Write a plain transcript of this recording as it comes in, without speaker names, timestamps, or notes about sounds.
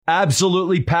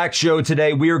Absolutely packed show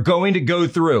today. We are going to go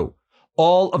through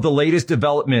all of the latest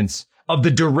developments of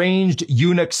the deranged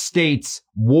eunuch state's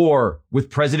war with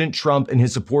President Trump and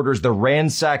his supporters, the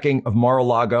ransacking of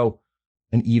Mar-a-Lago,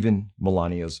 and even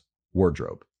Melania's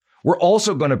wardrobe. We're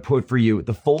also going to put for you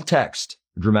the full text,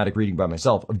 dramatic reading by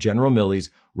myself, of General Milley's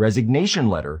resignation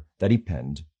letter that he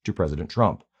penned to President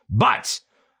Trump. But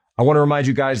I want to remind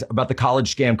you guys about the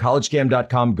college scam,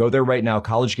 collegescam.com. Go there right now,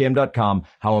 collegescam.com,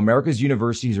 how America's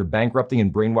universities are bankrupting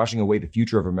and brainwashing away the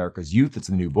future of America's youth. It's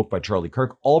the new book by Charlie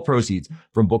Kirk. All proceeds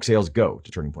from book sales go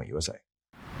to Turning Point USA.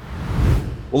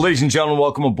 Well, ladies and gentlemen,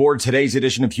 welcome aboard today's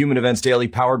edition of Human Events Daily,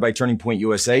 powered by Turning Point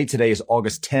USA. Today is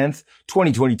August 10th,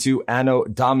 2022, Anno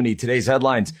Domini. Today's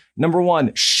headlines. Number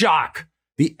one, shock.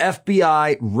 The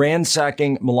FBI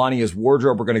ransacking Melania's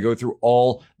wardrobe. We're going to go through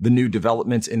all the new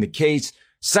developments in the case.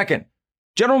 Second,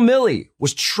 General Milley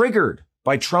was triggered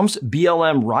by Trump's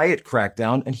BLM riot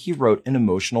crackdown, and he wrote an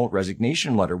emotional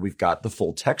resignation letter. We've got the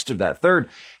full text of that. Third,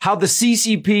 how the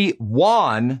CCP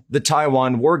won the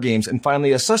Taiwan war games. And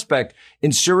finally, a suspect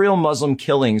in serial Muslim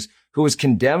killings who was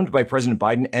condemned by President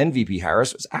Biden and VP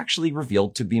Harris was actually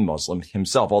revealed to be Muslim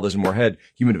himself. All this and more ahead.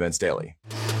 Human Events Daily.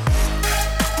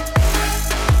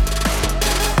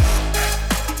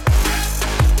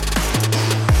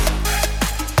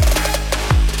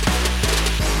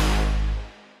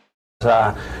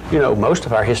 Most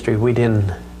of our history, we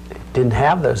didn't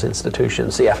have those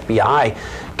institutions. The FBI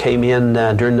came in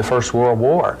during the First World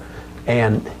War.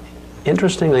 And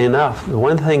interestingly enough,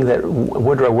 one thing that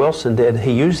Woodrow Wilson did,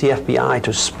 he used the FBI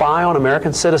to spy on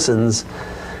American citizens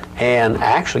and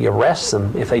actually arrest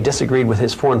them if they disagreed with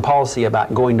his foreign policy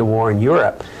about going to war in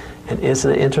Europe. And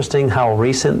isn't it interesting how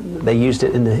recent they used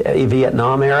it in the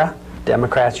Vietnam era?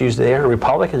 Democrats used it there, and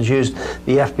Republicans used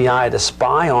the FBI to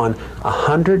spy on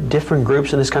 100 different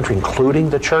groups in this country,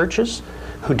 including the churches,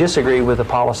 who disagree with the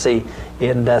policy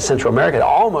in Central America. It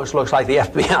almost looks like the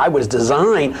FBI was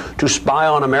designed to spy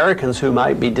on Americans who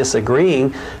might be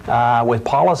disagreeing with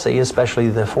policy, especially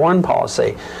the foreign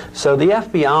policy. So the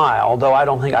FBI, although I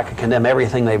don't think I can condemn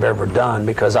everything they've ever done,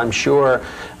 because I'm sure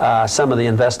some of the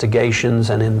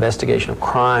investigations and investigation of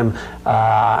crime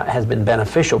has been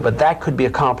beneficial, but that could be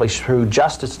accomplished through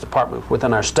Justice Department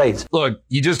within our states. Look,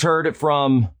 you just heard it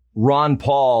from Ron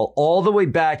Paul all the way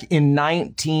back in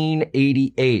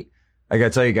 1988. I got to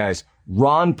tell you guys,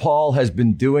 Ron Paul has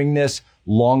been doing this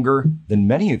longer than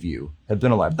many of you have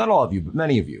been alive. Not all of you, but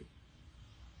many of you.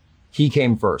 He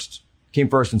came first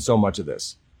in so much of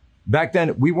this. Back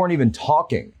then, we weren't even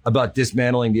talking about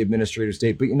dismantling the administrative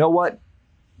state. But you know what?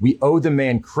 We owe the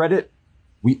man credit.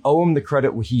 We owe him the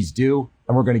credit he's due,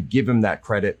 and we're going to give him that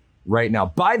credit right now.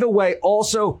 By the way,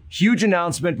 also huge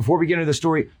announcement before we get into the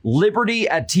story,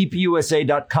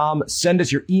 liberty@tpusa.com. Send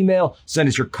us your email, send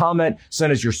us your comment,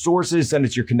 send us your sources, send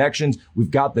us your connections. We've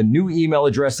got the new email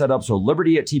address set up. So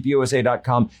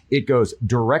liberty@tpusa.com. It goes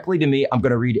directly to me. I'm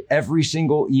going to read every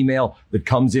single email that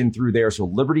comes in through there. So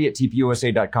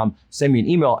liberty@tpusa.com. Send me an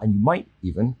email and you might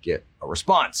even get a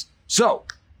response. So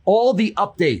all the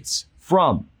updates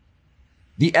from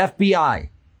the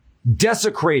FBI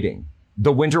desecrating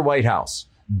the Winter White House,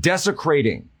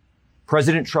 desecrating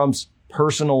President Trump's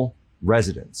personal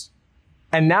residence.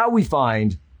 And now we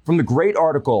find from the great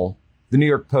article, the New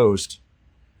York Post,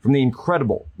 from the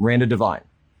incredible Miranda Devine,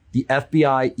 the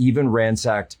FBI even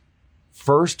ransacked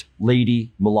First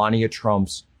Lady Melania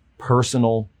Trump's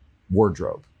personal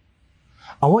wardrobe.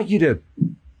 I want you to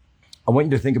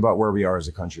think about where we are as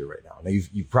a country right now. Now,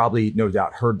 you've probably no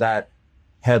doubt heard that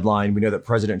headline. We know that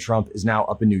President Trump is now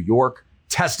up in New York,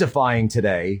 testifying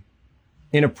today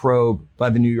in a probe by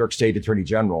the New York State Attorney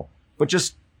General. But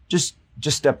just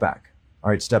step back. All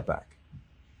right, step back.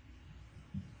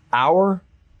 Our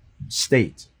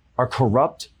state, our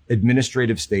corrupt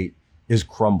administrative state is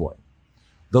crumbling.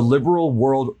 The liberal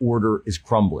world order is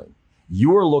crumbling.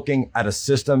 You are looking at a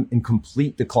system in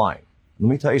complete decline. Let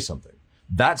me tell you something.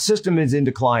 That system is in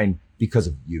decline because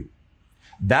of you.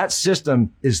 That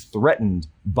system is threatened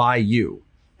by you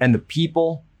and the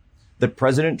people that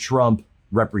President Trump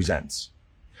represents.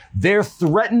 They're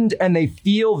threatened, and they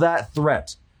feel that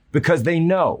threat because they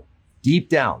know deep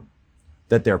down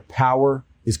that their power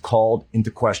is called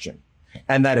into question.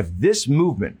 And that if this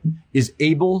movement is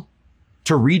able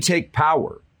to retake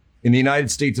power in the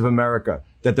United States of America,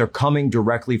 that they're coming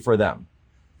directly for them.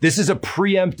 This is a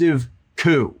preemptive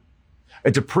coup.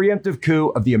 It's a preemptive coup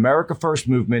of the America First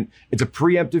movement. It's a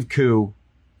preemptive coup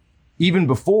even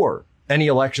before any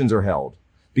elections are held,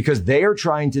 because they are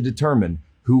trying to determine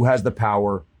who has the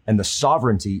power and the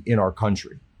sovereignty in our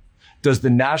country. Does the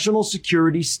national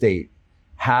security state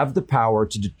have the power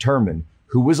to determine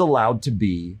who is allowed to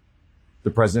be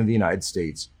the president of the United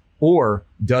States, or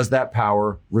does that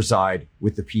power reside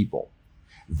with the people?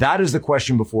 That is the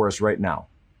question before us right now.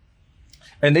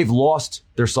 And they've lost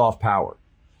their soft power.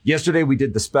 Yesterday, we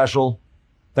did the special.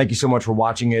 Thank you so much for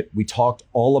watching it. We talked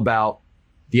all about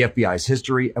the FBI's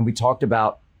history, and we talked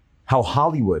about how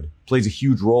Hollywood plays a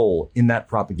huge role in that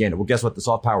propaganda. Well, guess what? The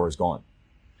soft power is gone.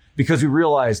 Because we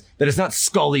realize that it's not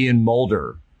Scully and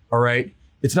Mulder, all right?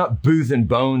 It's not Booth and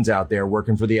Bones out there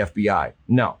working for the FBI.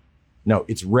 No,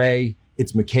 it's Wray,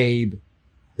 it's McCabe,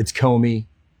 it's Comey,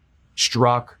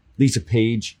 Strzok, Lisa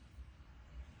Page.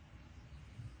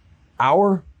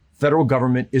 Our federal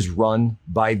government is run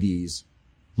by these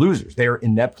losers. They are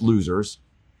inept losers.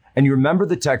 And you remember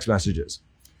the text messages.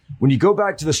 When you go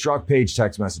back to the Strzok Page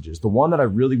text messages, the one that I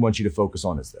really want you to focus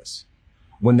on is this.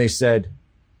 When they said,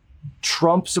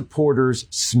 Trump supporters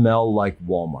smell like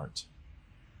Walmart.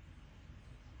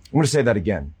 I'm going to say that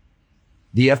again.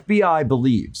 The FBI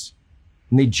believes,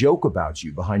 and they joke about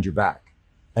you behind your back,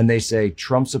 and they say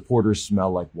Trump supporters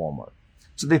smell like Walmart.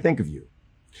 So they think of you.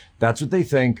 That's what they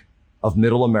think of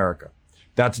middle America.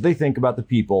 That's what they think about the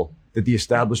people that the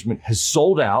establishment has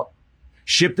sold out,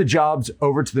 shipped the jobs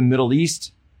over to the Middle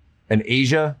East and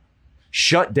Asia,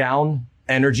 shut down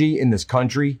energy in this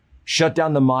country, shut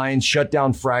down the mines, shut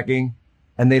down fracking,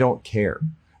 and they don't care.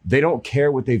 They don't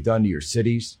care what they've done to your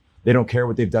cities. They don't care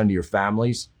what they've done to your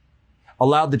families.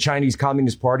 Allowed the Chinese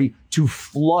Communist Party to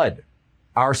flood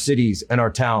our cities and our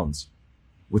towns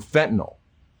with fentanyl,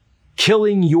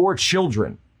 killing your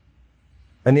children.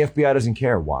 And the FBI doesn't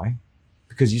care. Why?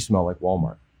 Because you smell like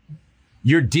Walmart.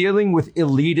 You're dealing with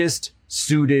elitist,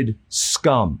 suited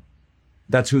scum.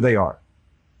 That's who they are.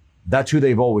 That's who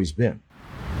they've always been.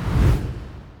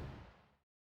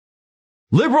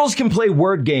 Liberals can play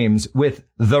word games with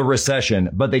the recession,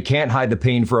 but they can't hide the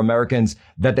pain for Americans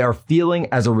that they are feeling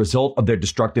as a result of their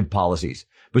destructive policies.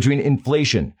 Between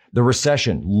inflation, the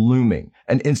recession looming,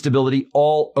 and instability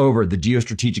all over the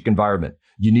geostrategic environment,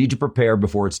 you need to prepare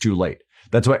before it's too late.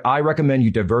 That's why I recommend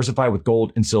you diversify with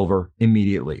gold and silver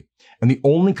immediately. And the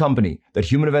only company that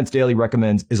Human Events Daily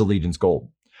recommends is Allegiance Gold.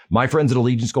 My friends at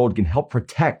Allegiance Gold can help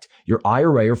protect your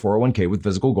IRA or 401k with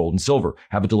physical gold and silver.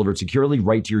 Have it delivered securely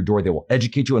right to your door. They will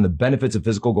educate you on the benefits of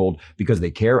physical gold because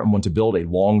they care and want to build a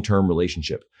long-term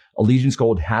relationship. Allegiance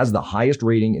Gold has the highest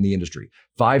rating in the industry.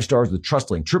 5 stars with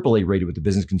TrustLink, AAA rated with the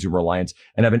Business Consumer Alliance,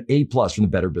 and have an A+ from the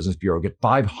Better Business Bureau. Get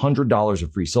 $500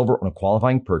 of free silver on a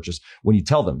qualifying purchase when you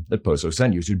tell them that Poso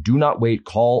sent you. So do not wait,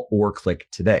 call or click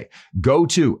today. Go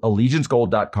to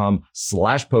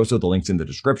allegiancegold.com/Poso. The link's in the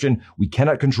description. We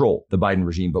cannot control the Biden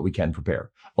regime, but we can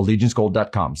prepare.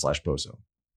 Allegiancegold.com/Poso.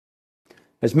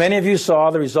 As many of you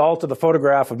saw, the result of the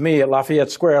photograph of me at Lafayette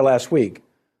Square last week,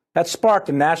 that sparked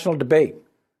a national debate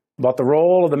about the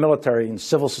role of the military in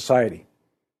civil society.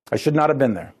 I should not have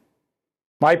been there.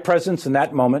 My presence in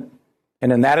that moment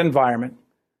and in that environment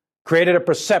created a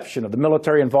perception of the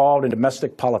military involved in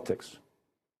domestic politics.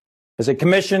 As a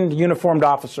commissioned uniformed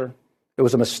officer, it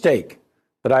was a mistake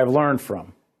that I have learned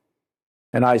from,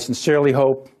 and I sincerely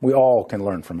hope we all can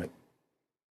learn from it.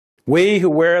 We who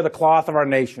wear the cloth of our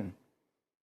nation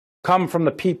come from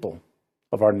the people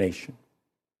of our nation,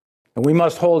 and we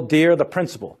must hold dear the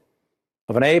principle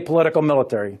of an apolitical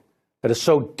military that is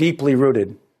so deeply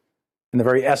rooted in the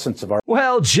very essence of our...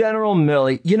 Well, General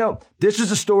Milley, you know, this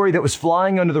is a story that was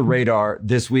flying under the radar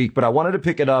this week, but I wanted to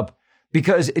pick it up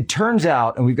because it turns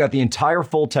out, and we've got the entire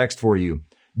full text for you,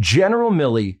 General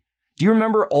Milley, do you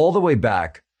remember all the way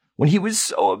back when he was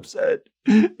so upset?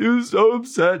 He was so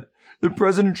upset that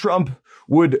President Trump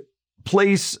would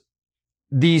place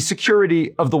the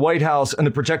security of the White House and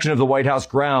the protection of the White House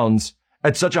grounds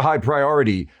at such a high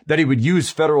priority that he would use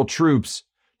federal troops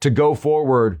to go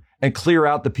forward and clear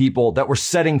out the people that were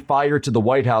setting fire to the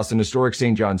White House and historic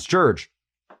St. John's Church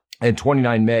in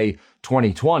 29 May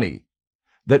 2020.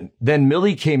 That then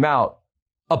Milley came out,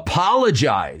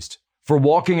 apologized for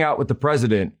walking out with the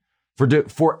president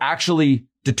for actually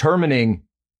determining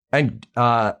and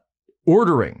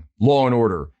ordering law and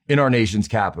order in our nation's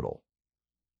capital.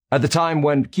 At the time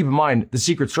when, keep in mind, the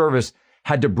Secret Service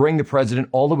had to bring the president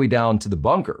all the way down to the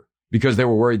bunker because they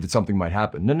were worried that something might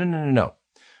happen. No.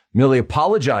 Milley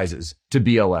apologizes to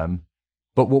BLM.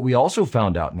 But what we also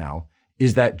found out now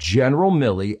is that General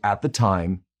Milley at the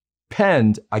time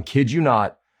penned, I kid you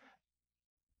not,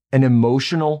 an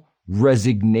emotional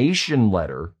resignation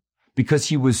letter because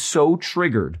he was so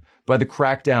triggered by the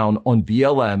crackdown on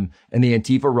BLM and the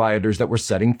Antifa rioters that were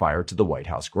setting fire to the White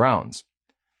House grounds.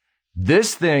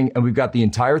 This thing, and we've got the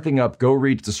entire thing up. Go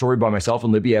read. It's a story by myself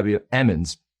and Libby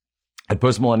Emmons at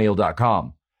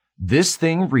postmillennial.com. This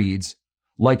thing reads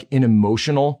like an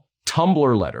emotional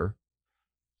Tumblr letter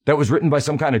that was written by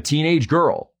some kind of teenage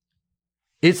girl.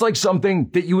 It's like something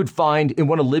that you would find in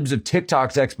one of Libs of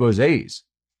TikTok's exposés.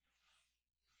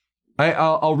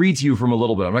 I'll read to you from a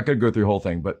little bit. I'm not going to go through the whole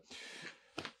thing, but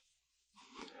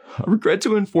I regret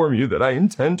to inform you that I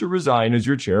intend to resign as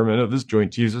your chairman of this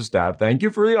Joint Chiefs of Staff. Thank you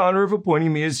for the honor of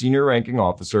appointing me as senior ranking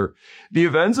officer. The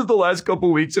events of the last couple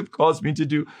of weeks have caused me to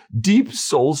do deep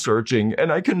soul searching,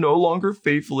 and I can no longer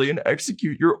faithfully and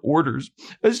execute your orders.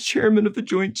 As chairman of the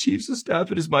Joint Chiefs of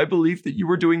Staff, it is my belief that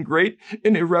you are doing great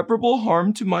and irreparable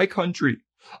harm to my country.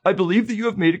 I believe that you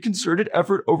have made a concerted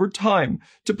effort over time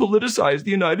to politicize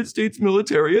the United States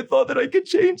military. I thought that I could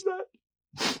change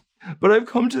that. But I've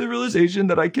come to the realization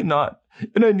that I cannot,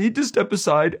 and I need to step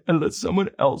aside and let someone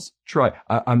else try.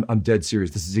 I'm dead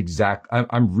serious. This is exact.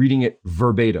 I'm reading it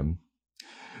verbatim.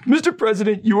 Mr.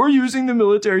 President, you are using the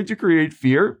military to create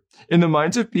fear in the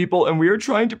minds of people, and we are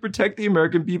trying to protect the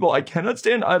American people. I cannot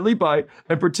stand idly by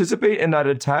and participate in that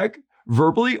attack,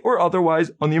 verbally or otherwise,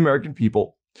 on the American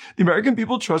people. The American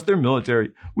people trust their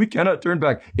military. We cannot turn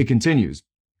back. It continues.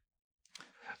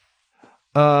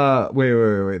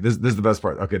 Wait. This is the best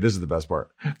part. Okay, this is the best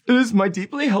part. It is my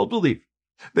deeply held belief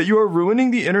that you are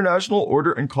ruining the international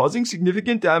order and causing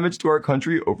significant damage to our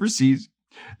country overseas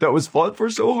that was fought for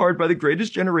so hard by the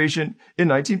greatest generation in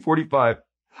 1945.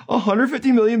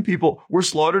 150 million people were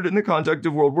slaughtered in the conduct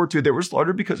of World War II. They were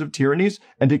slaughtered because of tyrannies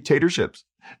and dictatorships.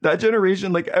 That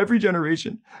generation, like every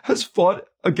generation, has fought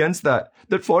against that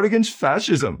fought against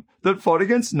fascism, that fought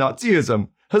against Nazism,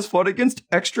 has fought against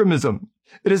extremism.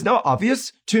 It is now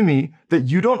obvious to me that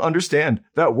you don't understand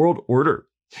that world order.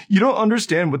 You don't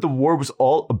understand what the war was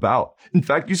all about. In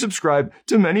fact, you subscribe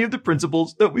to many of the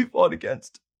principles that we fought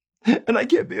against. And I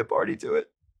can't be a party to it.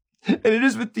 And it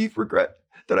is with deep regret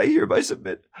that I hereby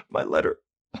submit my letter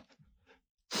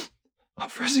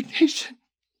of resignation.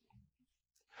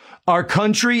 Our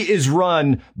country is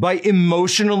run by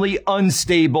emotionally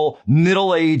unstable,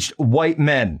 middle-aged white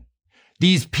men.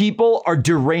 These people are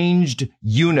deranged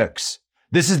eunuchs.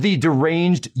 This is the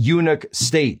deranged eunuch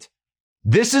state.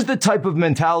 This is the type of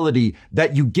mentality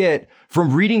that you get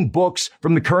from reading books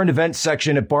from the current events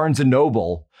section at Barnes and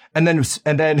Noble and then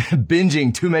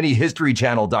binging too many History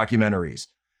Channel documentaries.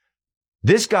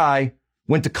 This guy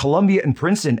went to Columbia and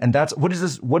Princeton, and what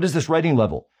is this writing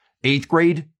level? 8th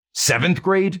grade? 7th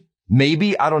grade?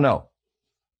 Maybe? I don't know.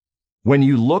 When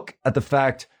you look at the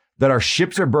fact that our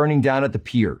ships are burning down at the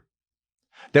pier,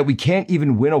 that we can't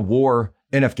even win a war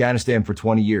in Afghanistan for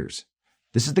 20 years.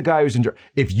 This is the guy who's in charge.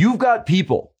 If you've got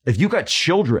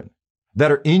children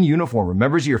that are in uniform, or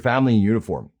members of your family in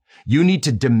uniform, you need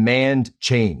to demand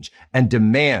change and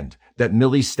demand that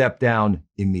Milley step down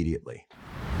immediately.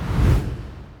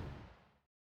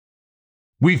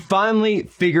 We finally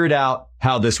figured out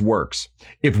how this works.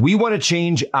 If we want to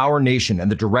change our nation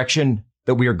and the direction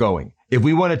that we are going, if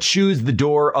we want to choose the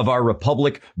door of our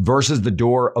republic versus the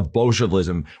door of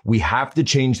Bolshevism, we have to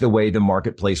change the way the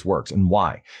marketplace works. And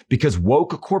why? Because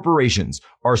woke corporations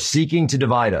are seeking to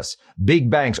divide us. Big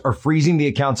banks are freezing the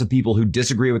accounts of people who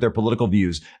disagree with their political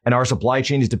views. And our supply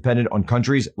chain is dependent on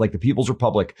countries like the People's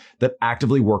Republic that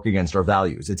actively work against our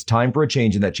values. It's time for a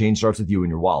change, and that change starts with you and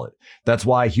your wallet. That's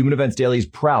why Human Events Daily is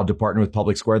proud to partner with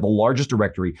Public Square, the largest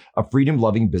directory of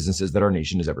freedom-loving businesses that our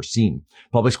nation has ever seen.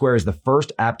 Public Square is the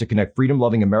first app to connect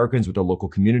freedom-loving Americans with their local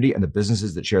community and the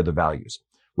businesses that share their values.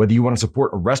 Whether you want to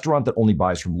support a restaurant that only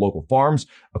buys from local farms,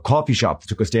 a coffee shop that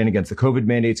took a stand against the COVID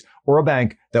mandates, or a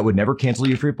bank that would never cancel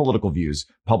you for your political views,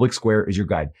 Public Square is your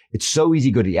guide. It's so easy.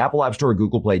 Go to the Apple App Store or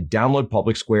Google Play, download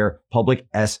Public Square, Public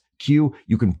SQ.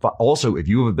 You can also, if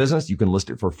you have a business, you can list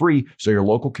it for free so your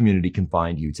local community can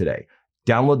find you today.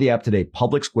 Download the app today,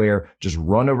 Public Square. Just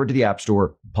run over to the App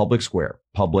Store, Public Square,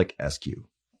 Public SQ.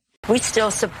 We still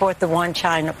support the one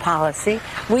China policy.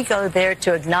 We go there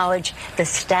to acknowledge the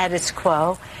status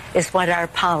quo is what our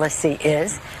policy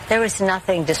is. There was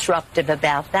nothing disruptive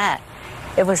about that.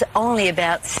 It was only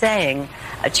about saying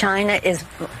China is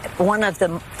one of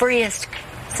the freest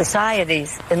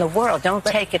societies in the world. Don't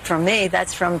take it from me.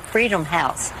 That's from Freedom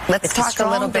House. Let's talk a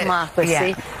little bit.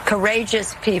 Democracy,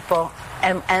 courageous people,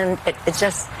 and it's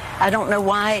just, I don't know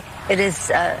why it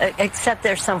is, except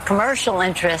there's some commercial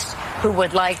interest who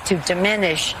would like to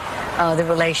diminish the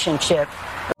relationship.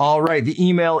 All right. The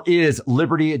email is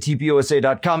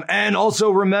liberty@tpusa.com. And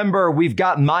also remember, we've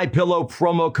got MyPillow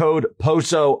promo code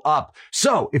POSO up.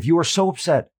 So if you are so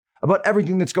upset about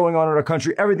everything that's going on in our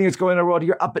country, everything that's going on in the world,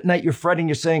 you're up at night, you're fretting,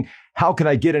 you're saying, how can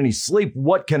I get any sleep?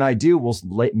 What can I do? Well,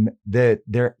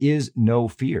 there is no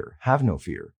fear. Have no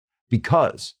fear,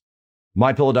 because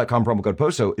MyPillow.com promo code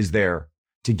POSO is there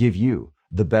to give you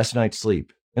the best night's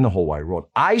sleep in the whole wide world.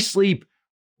 I sleep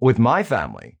with my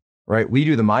family right? We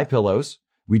do the MyPillows.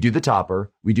 We do the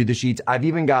topper. We do the sheets. I've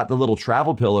even got the little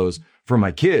travel pillows for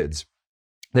my kids.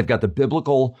 They've got the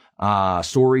biblical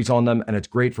stories on them, and it's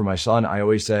great for my son. I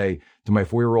always say to my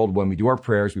 4-year-old, when we do our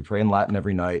prayers, we pray in Latin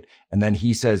every night, and then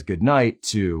he says goodnight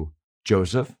to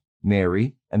Joseph,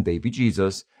 Mary, and baby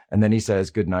Jesus, and then he says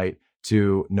goodnight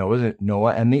to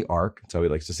Noah and the ark. That's how he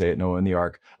likes to say it, Noah and the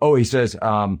ark. Oh, he says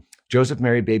Joseph,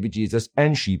 Mary, baby Jesus,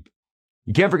 and sheep.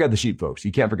 You can't forget the sheep, folks.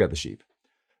 You can't forget the sheep.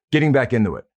 Getting back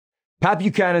into it. Pat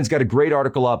Buchanan's got a great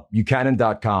article up,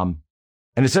 Buchanan.com,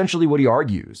 and essentially what he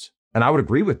argues, and I would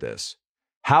agree with this,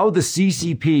 how the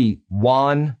CCP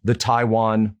won the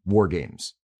Taiwan war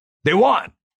games. They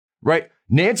won, right?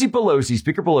 Nancy Pelosi,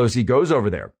 Speaker Pelosi, goes over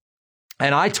there.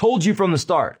 And I told you from the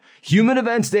start, Human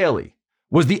Events Daily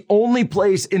was the only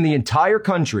place in the entire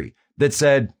country that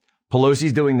said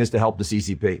Pelosi's doing this to help the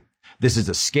CCP. This is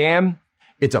a scam.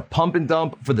 It's a pump and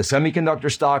dump for the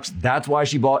semiconductor stocks. That's why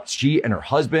she and her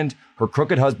husband, her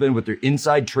crooked husband with their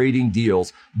inside trading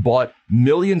deals, bought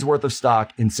millions worth of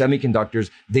stock in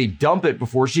semiconductors. They dump it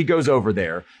before she goes over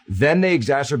there. Then they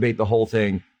exacerbate the whole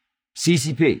thing.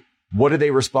 CCP, what do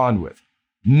they respond with?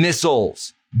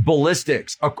 Missiles,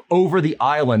 ballistics over the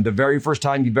island, the very first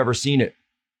time you've ever seen it.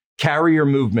 Carrier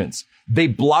movements. They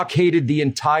blockaded the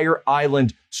entire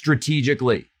island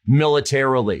strategically,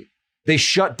 militarily. They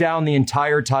shut down the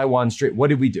entire Taiwan Strait. What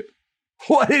did we do?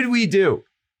 What did we do?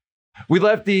 We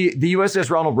left the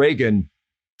USS Ronald Reagan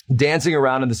dancing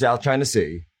around in the South China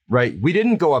Sea, right? We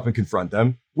didn't go up and confront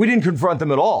them. We didn't confront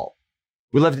them at all.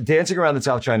 We left it dancing around the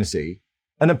South China Sea.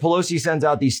 And then Pelosi sends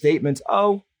out these statements.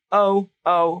 Oh,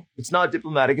 it's not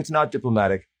diplomatic. It's not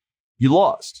diplomatic. You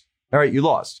lost. All right, you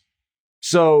lost.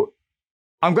 So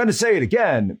I'm going to say it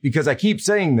again because I keep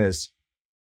saying this.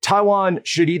 Taiwan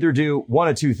should either do one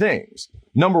of two things.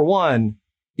 Number one,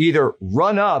 either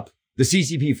run up the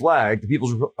CCP flag, the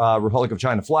People's Republic of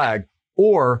China flag,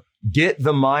 or get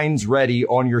the mines ready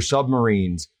on your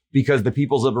submarines because the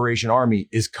People's Liberation Army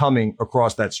is coming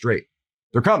across that strait.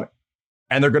 They're coming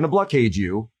and they're going to blockade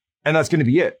you. And that's going to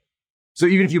be it. So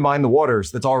even if you mine the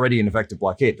waters, that's already an effective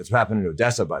blockade. That's what happened in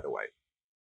Odessa, by the way.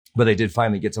 But they did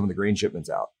finally get some of the grain shipments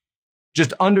out.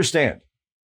 Just understand,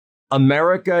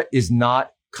 America is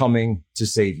not coming to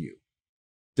save you.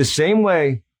 The same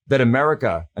way that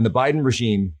America and the Biden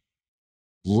regime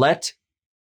let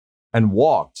and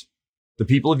walked the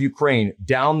people of Ukraine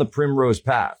down the primrose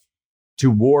path to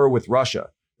war with Russia,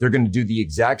 they're going to do the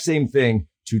exact same thing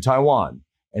to Taiwan.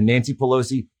 And Nancy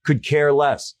Pelosi could care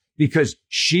less because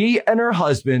she and her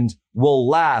husband will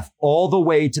laugh all the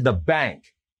way to the bank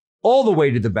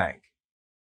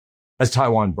as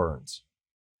Taiwan burns.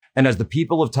 And as the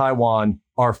people of Taiwan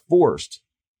are forced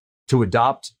to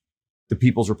adopt the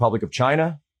People's Republic of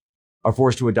China, are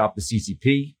forced to adopt the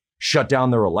CCP, shut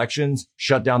down their elections,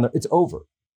 it's over.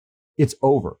 It's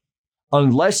over.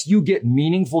 Unless you get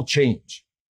meaningful change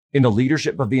in the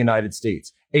leadership of the United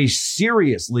States, a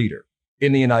serious leader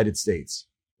in the United States,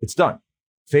 it's done.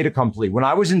 Fait accompli. When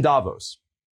I was in Davos,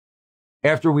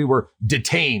 after we were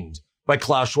detained by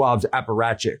Klaus Schwab's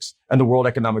apparatchiks and the World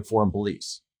Economic Forum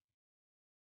police,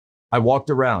 I walked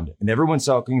around and everyone's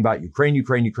talking about Ukraine.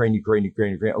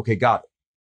 Okay, got it.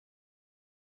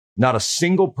 Not a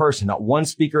single person, not one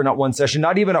speaker, not one session,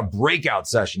 not even a breakout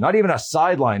session, not even a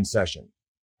sideline session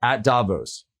at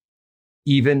Davos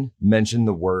even mentioned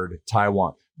the word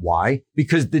Taiwan. Why?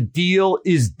 Because the deal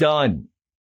is done.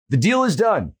 The deal is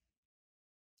done.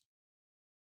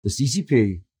 The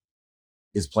CCP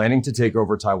is planning to take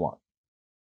over Taiwan.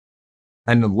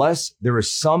 And unless there is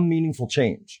some meaningful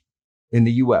change in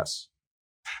the U.S.,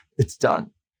 it's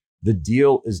done. The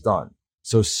deal is done.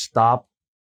 So stop.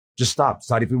 Just stop.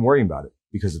 Stop even worrying about it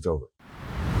because it's over.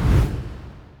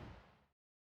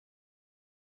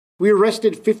 We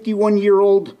arrested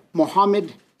 51-year-old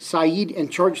Mohammed Saeed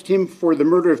and charged him for the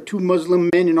murder of 2 Muslim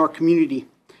men in our community,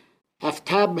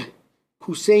 Aftab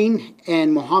Hussein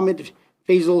and Mohammed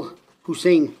Faisal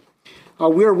Hussein.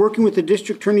 We are working with the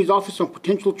District Attorney's Office on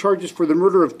potential charges for the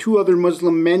murder of 2 other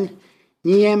Muslim men,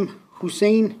 Niem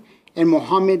Hussein and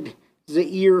Mohammed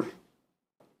Zair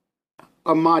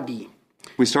Ahmadi.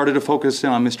 We started to focus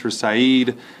on Mr.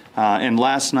 Saeed, and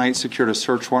last night secured a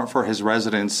search warrant for his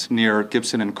residence near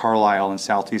Gibson and Carlisle in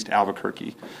southeast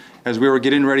Albuquerque. As we were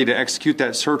getting ready to execute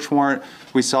that search warrant,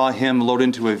 we saw him load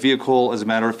into a vehicle. As a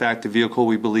matter of fact, the vehicle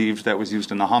we believed that was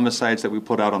used in the homicides that we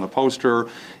put out on the poster,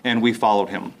 and we followed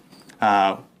him.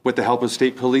 With the help of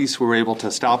state police, we were able to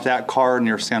stop that car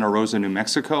near Santa Rosa, New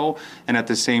Mexico. And at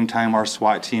the same time, our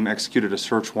SWAT team executed a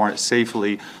search warrant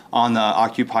safely on the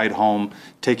occupied home,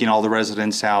 taking all the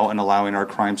residents out and allowing our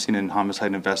crime scene and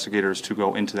homicide investigators to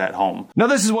go into that home. Now,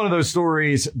 this is one of those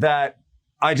stories that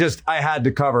I had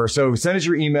to cover. So send us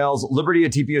your emails,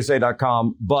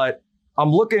 liberty@tposa.com. But I'm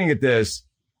looking at this,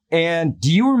 and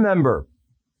do you remember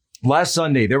last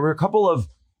Sunday, there were a couple of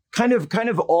kind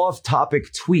of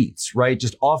off-topic tweets, right?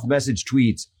 Just off-message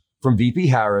tweets from VP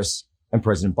Harris and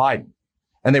President Biden.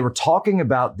 And they were talking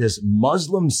about this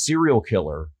Muslim serial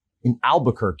killer in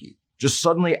Albuquerque. Just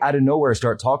suddenly out of nowhere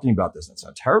start talking about this. That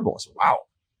sounds terrible. I said, wow,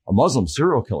 a Muslim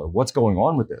serial killer. What's going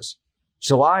on with this?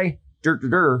 So I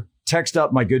text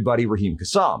up my good buddy Raheem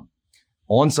Kassam.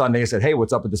 On Sunday, I said, hey,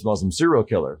 what's up with this Muslim serial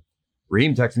killer?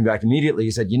 Raheem texted me back immediately.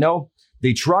 He said,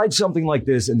 they tried something like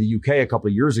this in the UK a couple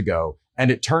of years ago,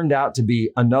 and it turned out to be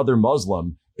another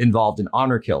Muslim involved in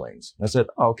honor killings. I said,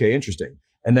 oh, okay, interesting.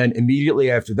 And then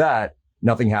immediately after that,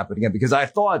 nothing happened again, because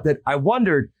I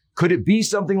wondered, could it be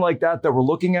something like that we're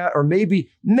looking at? Or maybe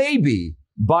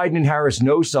Biden and Harris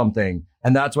know something,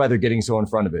 and that's why they're getting so in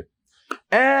front of it.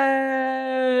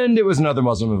 And it was another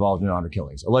Muslim involved in honor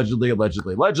killings. Allegedly.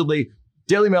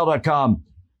 DailyMail.com.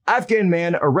 Afghan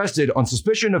man arrested on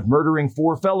suspicion of murdering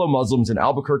 4 fellow Muslims in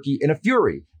Albuquerque in a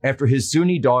fury after his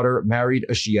Sunni daughter married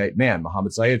a Shiite man.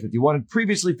 Mohammed Syed, 51, had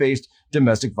previously faced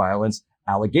domestic violence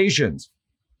allegations.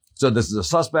 So this is a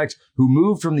suspect who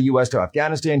moved from the U.S. to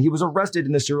Afghanistan. He was arrested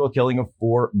in the serial killing of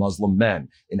 4 Muslim men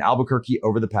in Albuquerque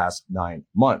over the past 9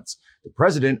 months. The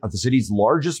president of the city's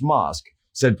largest mosque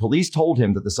said police told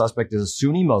him that the suspect is a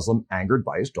Sunni Muslim angered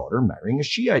by his daughter marrying a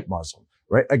Shiite Muslim.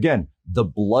 Right? Again, the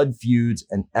blood feuds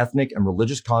and ethnic and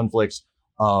religious conflicts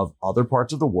of other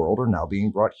parts of the world are now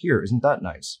being brought here. Isn't that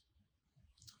nice?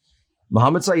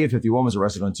 Mohammed Syed, 51, was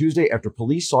arrested on Tuesday after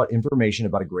police sought information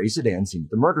about a gray sedan seen at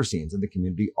the murder scenes, and the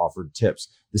community offered tips.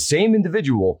 The same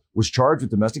individual was charged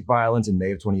with domestic violence in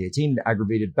May of 2018 and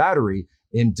aggravated battery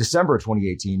in December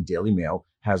 2018, Daily Mail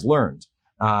has learned.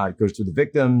 It goes through the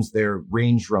victims. They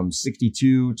range from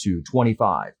 62 to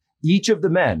 25. Each of the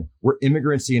men were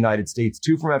immigrants to the United States,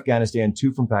 2 from Afghanistan,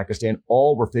 2 from Pakistan.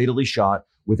 All were fatally shot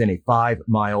within a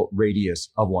 5-mile radius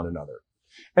of one another.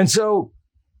 And so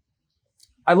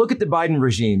I look at the Biden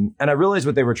regime and I realize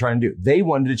what they were trying to do. They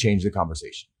wanted to change the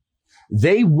conversation.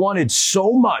 They wanted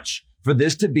so much for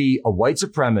this to be a white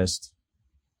supremacist.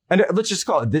 And let's just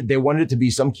call it, they wanted it to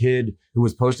be some kid who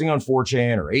was posting on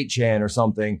 4chan or 8chan or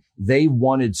something. They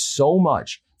wanted so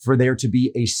much for there to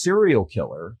be a serial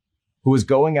killer who was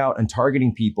going out and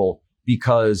targeting people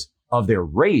because of their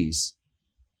race,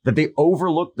 that they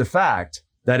overlooked the fact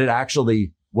that it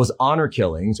actually was honor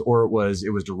killings, or it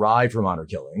was derived from honor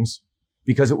killings,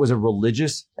 because it was a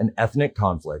religious and ethnic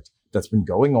conflict that's been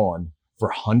going on for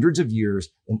hundreds of years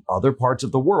in other parts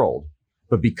of the world.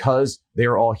 But because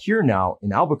they're all here now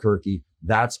in Albuquerque,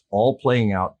 that's all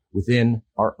playing out within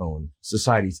our own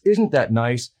societies. Isn't that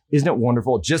nice? Isn't it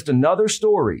wonderful? Just another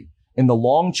story in the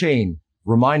long chain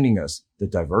reminding us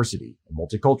that diversity and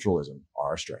multiculturalism are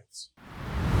our strengths.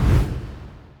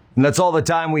 And that's all the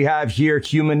time we have here,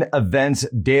 Human Events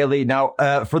Daily. Now,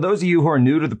 for those of you who are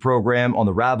new to the program, on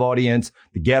the Rab audience,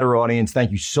 the Getter audience,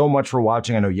 thank you so much for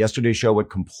watching. I know yesterday's show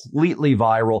went completely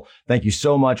viral. Thank you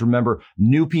so much. Remember,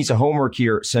 new piece of homework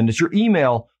here. Send us your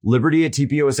email,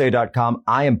 liberty@tposa.com.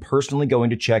 I am personally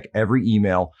going to check every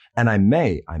email, and I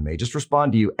may just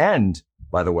respond to you. And,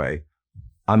 by the way,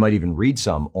 I might even read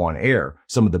some on air,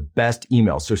 some of the best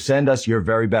emails. So send us your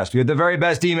very best. We have the very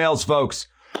best emails, folks.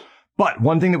 But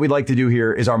one thing that we'd like to do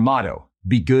here is our motto: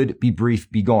 be good, be brief,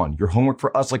 be gone. Your homework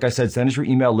for us, like I said, send us your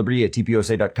email,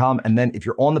 liberty@tposa.com. And then if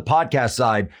you're on the podcast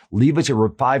side, leave us a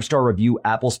 5-star review,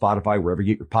 Apple, Spotify, wherever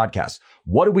you get your podcasts.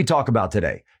 What did we talk about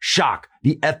today? Shock,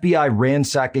 the FBI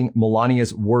ransacking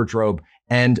Melania's wardrobe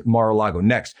and Mar-a-Lago.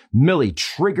 Next, Milley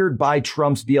triggered by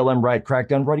Trump's BLM riot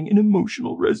crackdown, writing an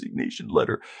emotional resignation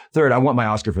letter. Third, I want my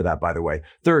Oscar for that, by the way.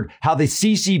 Third, how the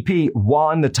CCP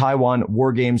won the Taiwan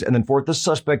war games. And then fourth, the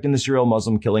suspect in the serial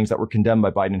Muslim killings that were condemned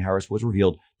by Biden and Harris was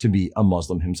revealed to be a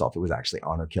Muslim himself. It was actually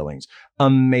honor killings.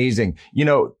 Amazing. You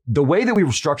know, the way that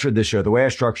we structured this show, the way I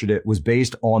structured it was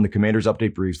based on the commander's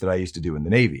update briefs that I used to do in the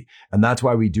Navy. And that's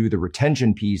why we do the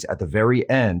retention piece at the very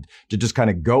end to just kind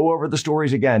of go over the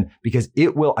stories again, because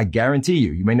it will, I guarantee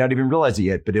you may not even realize it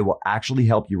yet, but it will actually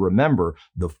help you remember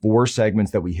the 4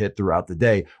 segments that we hit throughout the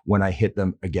day when I hit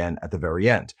them again at the very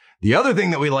end. The other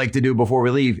thing that we like to do before we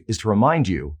leave is to remind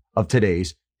you of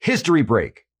today's history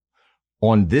break.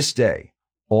 On this day,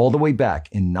 all the way back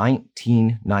in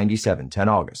 1997, 10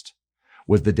 August,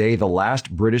 was the day the last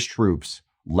British troops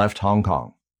left Hong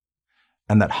Kong,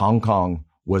 and that Hong Kong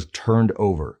was turned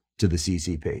over to the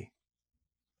CCP.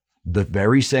 The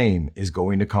very same is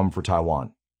going to come for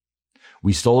Taiwan.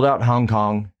 We sold out Hong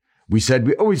Kong. We said,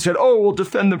 we'll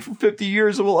defend them for 50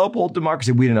 years and we'll uphold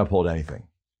democracy. We didn't uphold anything.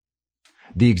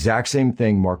 The exact same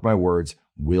thing, mark my words,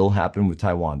 will happen with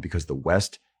Taiwan because the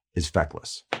West is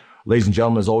feckless. Ladies and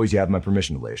gentlemen, as always, you have my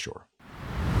permission to lay ashore.